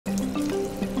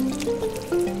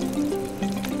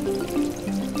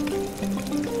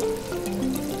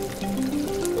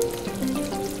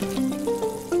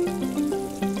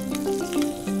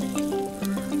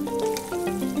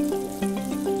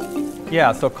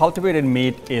Yeah, so cultivated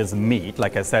meat is meat.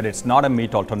 Like I said, it's not a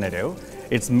meat alternative.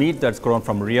 It's meat that's grown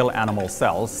from real animal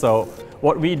cells. So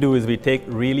what we do is we take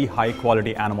really high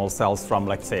quality animal cells from,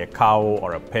 let's say, a cow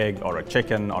or a pig or a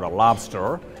chicken or a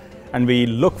lobster, and we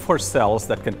look for cells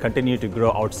that can continue to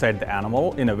grow outside the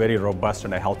animal in a very robust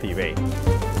and a healthy way.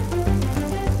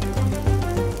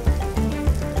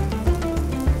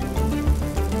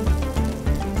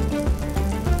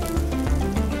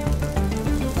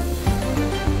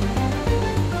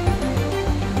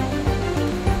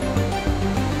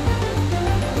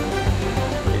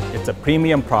 It's a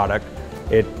premium product.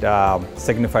 It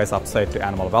signifies upside to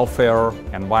animal welfare,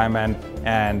 environment,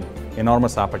 and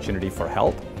enormous opportunity for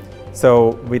health.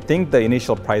 So we think the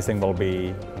initial pricing will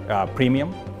be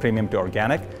premium to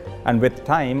organic, and with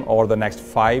time, over the next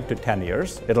 5 to 10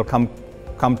 years, it'll come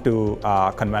to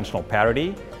conventional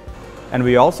parity. And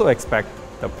we also expect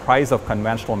the price of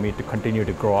conventional meat to continue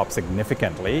to grow up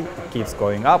significantly. It keeps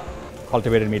going up.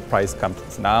 Cultivated meat price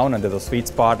comes down, and there's a sweet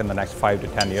spot in the next 5 to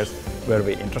 10 years where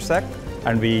we intersect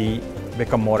and we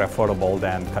become more affordable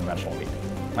than conventional meat.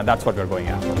 And that's what we're going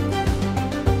after.